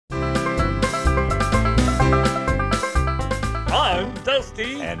I'm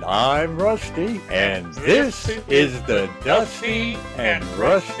Dusty. And I'm Rusty. And this is the Dusty and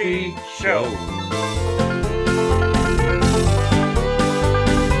Rusty Show.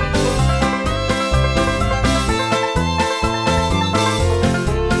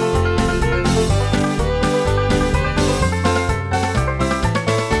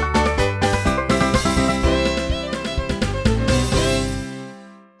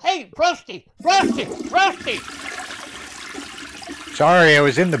 Hey, Rusty! Sorry, I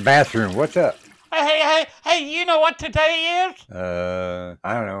was in the bathroom. What's up? Hey, you know what today is? I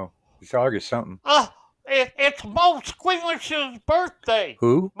don't know. It's August something. It's Mo Squeamish's birthday.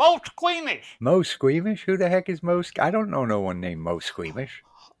 Who? Mo Squeamish. Mo Squeamish? Who the heck is Mo? I don't know no one named Mo Squeamish.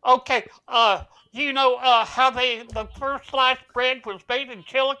 Okay, you know how the first sliced bread was made in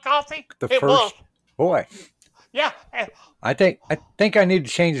Chillicothe? Boy. Yeah. I think I need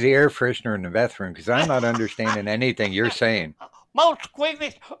to change the air freshener in the bathroom because I'm not understanding anything you're saying. Mo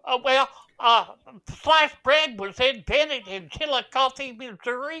Squeamish, sliced bread was invented in Chillicothe,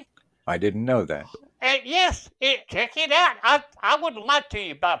 Missouri. I didn't know that. And yes, check it out. I wouldn't lie to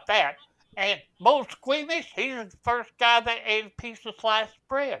you about that. And Mo Squeamish, he's the first guy that ate a piece of sliced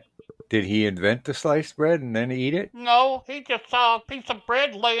bread. Did he invent the sliced bread and then eat it? No, he just saw a piece of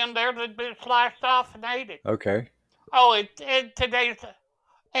bread laying there that'd been sliced off and ate it. Okay. Oh, and today's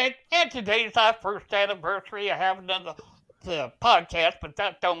our first anniversary of having the podcast, but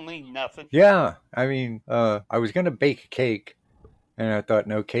that don't mean nothing. Yeah, I mean, I was gonna bake a cake, and I thought,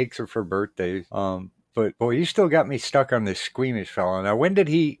 no, cakes are for birthdays. But boy, you still got me stuck on this Squeamish fella. Now, when did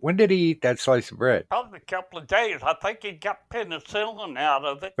he eat that slice of bread? Probably a couple of days. I think he got penicillin out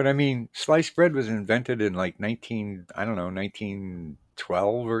of it. But I mean, sliced bread was invented in like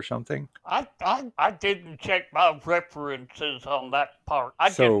 1912 or something. I didn't check my references on that part.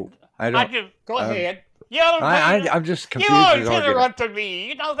 Go ahead. I'm just confused. You always interrupted me.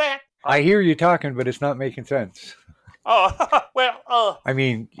 You know that. I hear you talking, but it's not making sense. Oh, well, I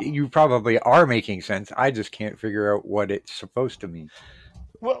mean, you probably are making sense. I just can't figure out what it's supposed to mean.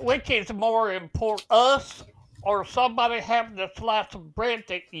 Which is more important, us or somebody having a slice of bread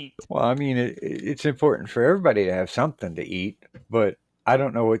to eat? Well, I mean, it's important for everybody to have something to eat, but I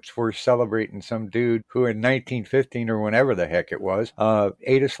don't know it's worth celebrating some dude who in 1915 or whenever the heck it was,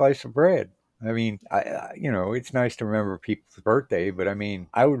 ate a slice of bread. I mean, it's nice to remember people's birthday, but I mean,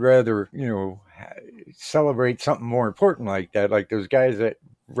 I would rather, celebrate something more important like that, like those guys that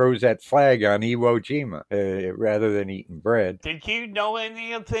rose that flag on Iwo Jima, rather than eating bread. Did you know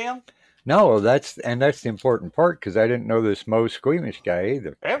any of them? No, that's the important part, because I didn't know this Mo Squeamish guy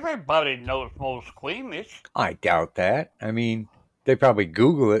either. Everybody knows Mo Squeamish. I doubt that. I mean, they probably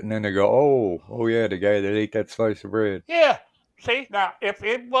Google it and then they go, oh yeah, the guy that ate that slice of bread. Yeah. See, now, if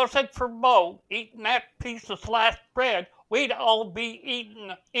it wasn't for Mo eating that piece of sliced bread, we'd all be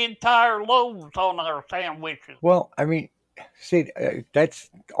eating entire loaves on our sandwiches. Well, I mean, see, that's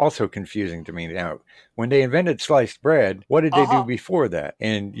also confusing to me now. When they invented sliced bread, what did they do before that?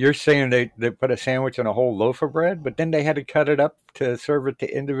 And you're saying they put a sandwich on a whole loaf of bread, but then they had to cut it up to serve it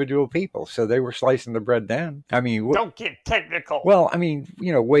to individual people. So they were slicing the bread then. I mean, don't get technical. Well, I mean,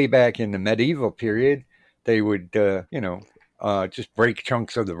 way back in the medieval period, they would, just break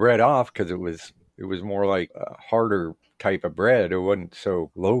chunks of the bread off because it was more like a harder type of bread. It wasn't so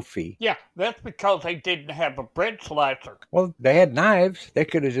loafy. Yeah, that's because they didn't have a bread slicer. Well, they had knives. They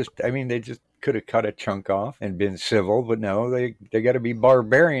could have they just could have cut a chunk off and been civil, but no, they got to be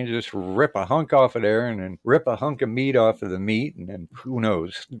barbarians. Just rip a hunk off of there and then rip a hunk of meat off of the meat and then who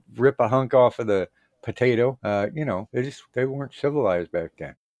knows, rip a hunk off of the potato. They weren't civilized back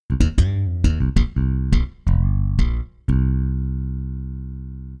then.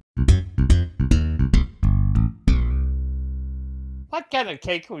 What kind of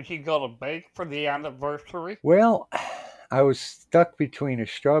cake was you going to bake for the anniversary? Well, I was stuck between a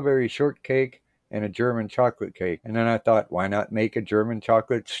strawberry shortcake and a German chocolate cake. And then I thought, why not make a German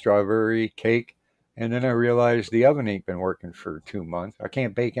chocolate strawberry cake? And then I realized the oven ain't been working for 2 months. I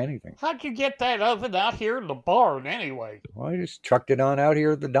can't bake anything. How'd you get that oven out here in the barn anyway? Well, I just trucked it on out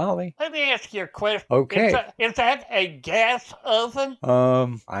here at the Dolly. Let me ask you a question. Okay. Is that a gas oven?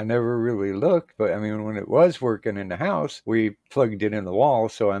 I never really looked, but I mean, when it was working in the house, we plugged it in the wall,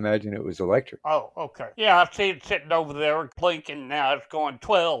 so I imagine it was electric. Oh, okay. Yeah, I see it sitting over there blinking now. It's going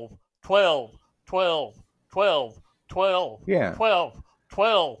 12, 12, 12, 12, 12, yeah. 12,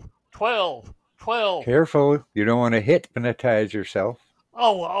 12, 12. 12. Careful, you don't want to hypnotize yourself.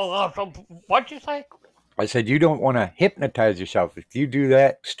 What'd you say? I said you don't want to hypnotize yourself. If you do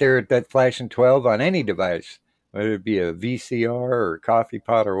that, stare at that flashing 12 on any device, whether it be a VCR or a coffee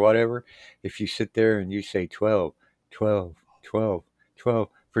pot or whatever, if you sit there and you say 12, 12, 12, 12.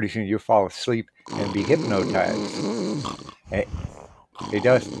 Pretty soon you'll fall asleep and be hypnotized. Hey, hey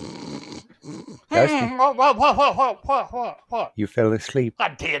Dusty. Dusty, What? you fell asleep. I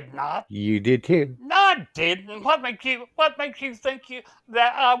did not. You did too. No, I didn't. What makes you think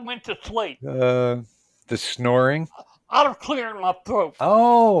that I went to sleep? The snoring. Out of clearing my throat.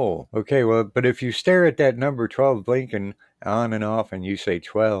 Oh, okay. Well, but if you stare at that number 12 blinking on and off and you say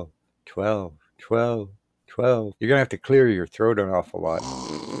 12, 12, 12, 12, you're going to have to clear your throat an awful lot.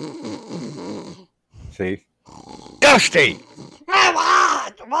 See? Dusty!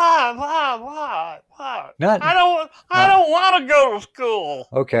 What? Nothing. I don't want to go to school.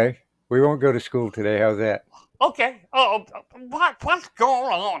 Okay. We won't go to school today. How's that? Okay. What's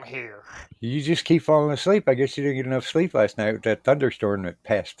going on here? You just keep falling asleep. I guess you didn't get enough sleep last night with that thunderstorm that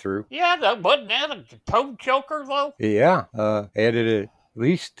passed through. Yeah, wasn't that a toad choker though? Yeah. Added at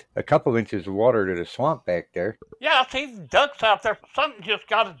least a couple inches of water to the swamp back there. Yeah, I see the ducks out there. Something just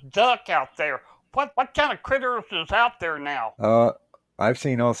got a duck out there. What kind of critters is out there now? I've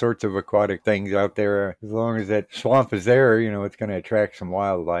seen all sorts of aquatic things out there. As long as that swamp is there, it's going to attract some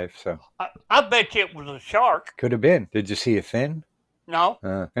wildlife. So I bet you it was a shark. could have been. Did you see a fin? No.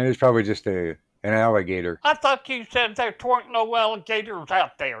 And it's probably just an alligator. I thought you said there weren't no alligators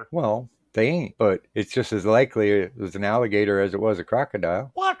out there. Well, they ain't, but it's just as likely it was an alligator as it was a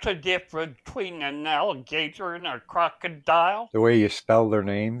crocodile. What's the difference between an alligator and a crocodile? The way you spell their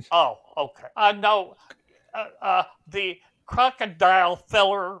names. Oh, okay. I know. The crocodile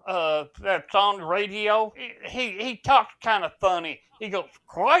feller that's on the radio, he talks kind of funny. He goes,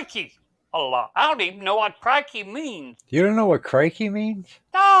 crikey, a lot. I don't even know what crikey means. You don't know what crikey means?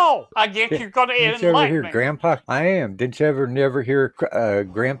 No, I guess you're going to Didn't you ever enlighten hear me. Grandpa? I am. Didn't you ever never hear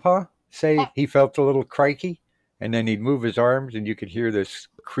Grandpa say he felt a little crikey? And then he'd move his arms and you could hear this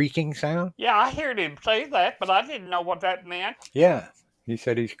creaking sound? Yeah, I heard him say that, but I didn't know what that meant. Yeah, he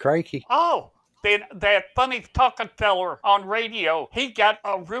said he's crikey. Oh, then that funny talking feller on radio, he got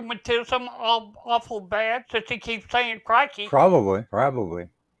a rheumatism awful bad since he keeps saying crikey. Probably.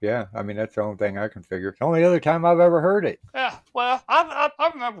 Yeah, I mean, that's the only thing I can figure. It's the only other time I've ever heard it. Yeah, well, I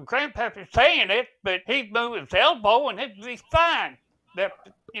remember Grandpappy saying it, but he'd move his elbow and it'd be fine. That,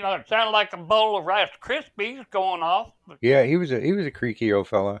 it sounded like a bowl of Rice Krispies going off. Yeah, he was a creaky old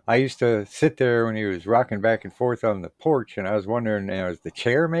fella. I used to sit there when he was rocking back and forth on the porch, and I was wondering, is the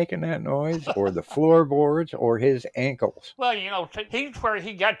chair making that noise, or the floorboards, or his ankles? Well, he's where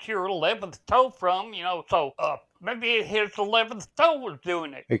he got your 11th toe from, so maybe his 11th toe was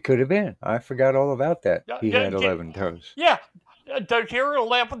doing it. It could have been. I forgot all about that. He had 11 toes. Yeah. Does your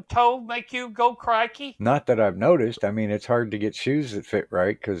 11th toe make you go crikey? Not that I've noticed. I mean, it's hard to get shoes that fit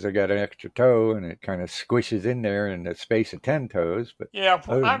right because they got an extra toe and it kind of squishes in there in the space of 10 toes. But yeah,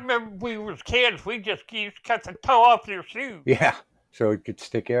 I remember we was kids. We just used to cut the toe off your shoe. Yeah, so it could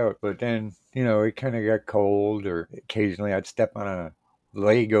stick out. But then, it kind of got cold, or occasionally I'd step on a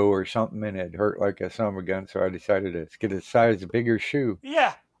Lego or something and it hurt like a summer gun. So I decided to get a size bigger shoe.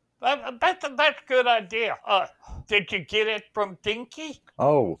 Yeah. That's a good idea. Did you get it from Dinky?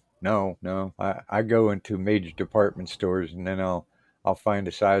 Oh, no. I go into major department stores and then I'll find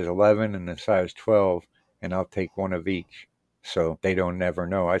a size 11 and a size 12 and I'll take one of each. So they don't never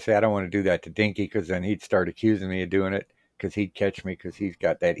know. I say I don't want to do that to Dinky because then he'd start accusing me of doing it because he'd catch me because he's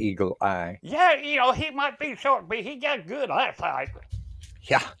got that eagle eye. Yeah, he might be short, but he got good eyesight.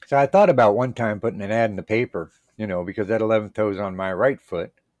 Yeah. So I thought about one time putting an ad in the paper, because that 11th toe is on my right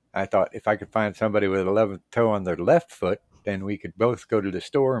foot. I thought if I could find somebody with an 11th toe on their left foot, then we could both go to the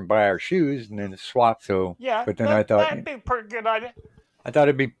store and buy our shoes and then swap. So yeah, but then I thought that'd be a pretty good idea. I thought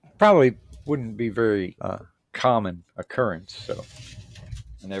probably wouldn't be very common occurrence. So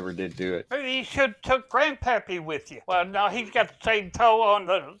I never did do it. Maybe you should have took Grandpappy with you. Well, no, he's got the same toe on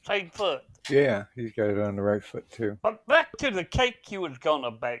the same foot. Yeah, he's got it on the right foot too. But back to the cake you was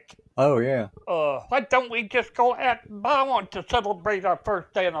gonna bake. Oh yeah. Why don't we just go out and buy one to celebrate our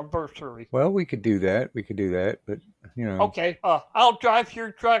first anniversary? Well, we could do that. But Okay. I'll drive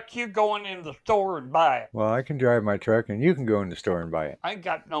your truck. You going in the store and buy it. Well, I can drive my truck and you can go in the store and buy it. I ain't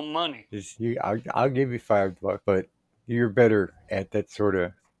got no money. I'll give you $5, but you're better at that sort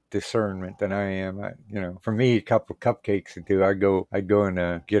of discernment than I am. For me, a couple cupcakes to do. I'd go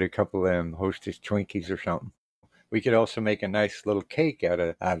and get a couple of them Hostess Twinkies or something. We could also make a nice little cake out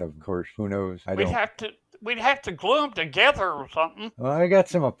of course. Who knows? We'd have to glue them together or something. Well, I got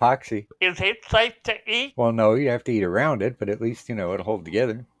some epoxy. Is it safe to eat? Well, no, you have to eat around it, but at least it'll hold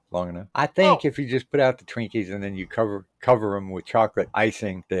together long enough. I think if you just put out the Twinkies and then you cover them with chocolate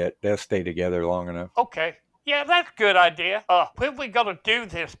icing, that they'll stay together long enough. Okay. Yeah, that's a good idea. When we gonna do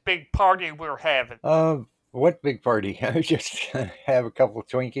this big party we're having? What big party? I just have a couple of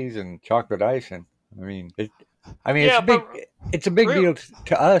Twinkies and chocolate icing. I mean, it's Yeah, a big, but it's a big real, deal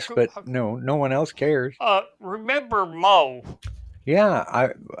to us, but no one else cares. remember Mo? Yeah,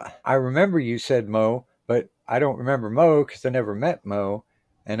 I remember you said Mo, but I don't remember Mo because I never met Mo,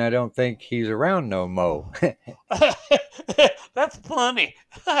 and I don't think he's around no Mo. That's funny.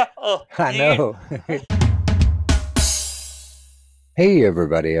 I You, know. Hey,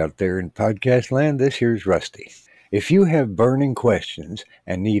 everybody out there in podcast land, this here's Rusty. If you have burning questions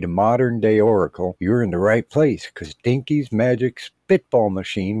and need a modern day oracle, you're in the right place because Dinky's Magic Spitball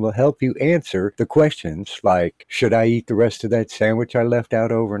Machine will help you answer the questions like, should I eat the rest of that sandwich I left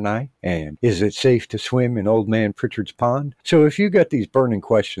out overnight? And is it safe to swim in Old Man Pritchard's pond? So if you got these burning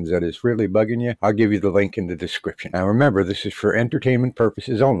questions that is really bugging you, I'll give you the link in the description. Now remember, this is for entertainment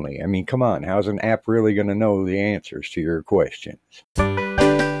purposes only. I mean, come on, how's an app really going to know the answers to your questions?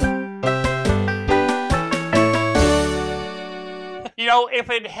 if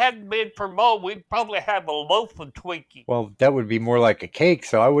it hadn't been for Mo, we'd probably have a loaf of Twinkies. Well, that would be more like a cake,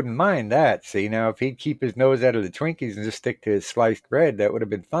 so I wouldn't mind that. See, now if he'd keep his nose out of the Twinkies and just stick to his sliced bread, that would have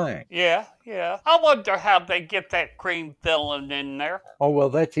been fine. Yeah. I wonder how they get that cream filling in there. Oh, well,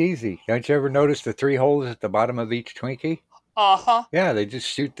 that's easy. Don't you ever notice the 3 holes at the bottom of each Twinkie? Uh-huh. Yeah, they just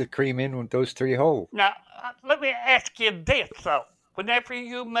shoot the cream in with those 3 holes. Now, let me ask you this, though. Whenever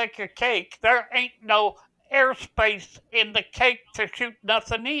you make a cake, there ain't no airspace in the cake to shoot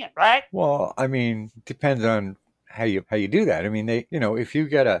nothing in, right? Well, I mean, depends on how you do that. I mean, if you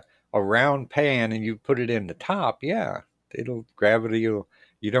get a round pan and you put it in the top, yeah, gravity will.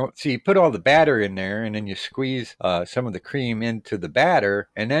 You don't see. You put all the batter in there, and then you squeeze some of the cream into the batter,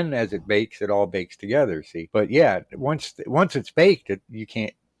 and then as it bakes, it all bakes together. See, but yeah, once it's baked, you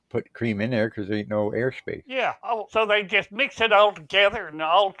can't put cream in there because there ain't no airspace. Yeah. Oh, so they just mix it all together and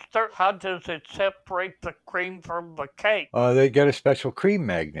all start. How does it separate the cream from the cake? They got a special cream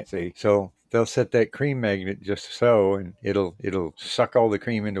magnet. See, so they'll set that cream magnet just so, and it'll suck all the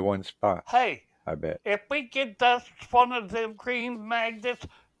cream into one spot. Hey, I bet. if we get us one of them cream magnets,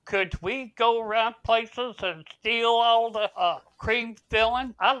 could we go around places and steal all the cream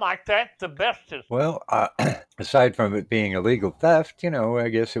filling? I like that the bestest. Well, aside from it being illegal theft, I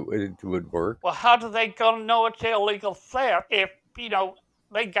guess it would work. Well, how do they gonna know it's illegal theft if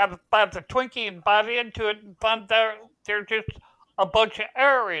they got to buy the Twinkie and bite into it and find there's just a bunch of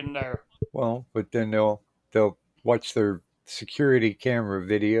air in there? Well, but then they'll watch their security camera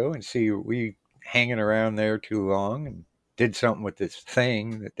video and see we hanging around there too long and did something with this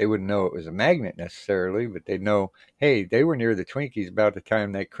thing that they wouldn't know it was a magnet necessarily, but they'd know, hey, they were near the Twinkies about the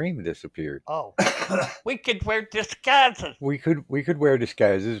time that cream disappeared. Oh, we could wear disguises. We could wear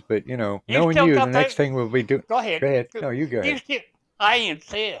disguises, but knowing you, the next thing we'll be doing. Go ahead. Go ahead. No, you go ahead. I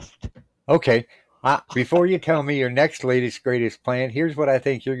insist. Okay. Before you tell me your next latest greatest plan, here's what I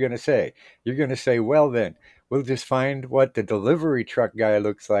think you're going to say. You're going to say, well then, we'll just find what the delivery truck guy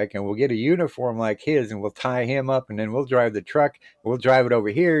looks like, and we'll get a uniform like his, and we'll tie him up, and then we'll drive the truck. We'll drive it over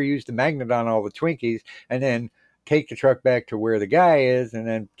here, use the magnet on all the Twinkies, and then take the truck back to where the guy is, and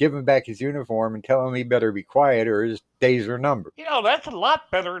then give him back his uniform and tell him he better be quiet or his days are numbered. That's a lot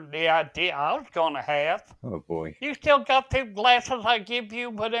better than the idea I was going to have. Oh, boy. You still got them glasses I give you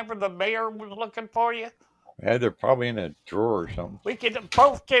whenever the mayor was looking for you? Yeah, they're probably in a drawer or something. We could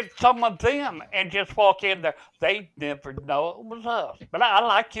both get some of them and just walk in there. They'd never know it was us. But I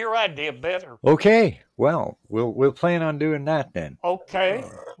like your idea better. Okay, well, we'll plan on doing that then. Okay.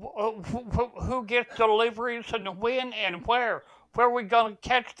 Who gets deliveries and when and where? Where are we going to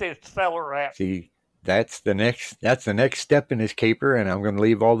catch this feller at? See, that's the next step in his caper, and I'm going to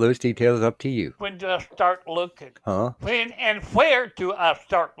leave all those details up to you. When do I start looking? Huh? When and where do I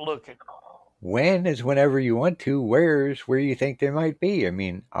start looking? When is whenever you want to. Where's where you think they might be. I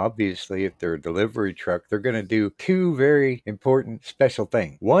mean, obviously, if they're a delivery truck, they're going to do 2 very important special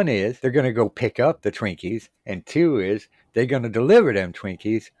things. One is they're going to go pick up the Twinkies, and 2 is they're going to deliver them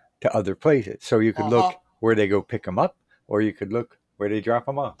Twinkies to other places. So you could look where they go pick them up, or you could look where they drop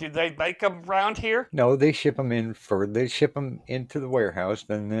them off. Do they make them around here? No, they ship them they ship them into the warehouse,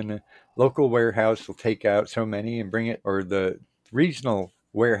 and then a local warehouse will take out so many and bring it, or the regional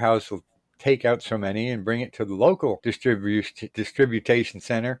warehouse will take out so many and bring it to the local distribution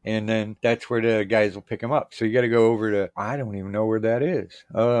center, and then that's where the guys will pick them up. So you got to go over to, I don't even know where that is.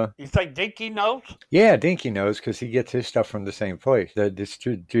 You think Dinky knows? Yeah, Dinky knows because he gets his stuff from the same place. The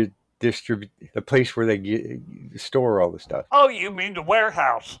the place where they store all the stuff. Oh, you mean the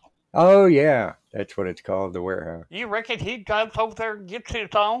warehouse? Oh yeah, that's what it's called, the warehouse. You reckon he drives over there and gets his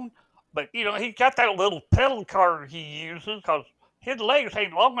own? But he's got that little pedal car he uses because his legs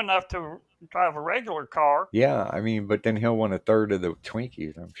ain't long enough to drive a regular car. Yeah, I mean, but then he'll want a third of the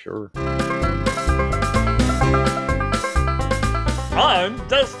Twinkies, I'm sure. I'm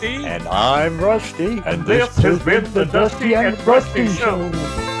Dusty. And I'm Rusty. And this has been the Dusty and Rusty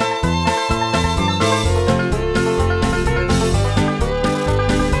Show.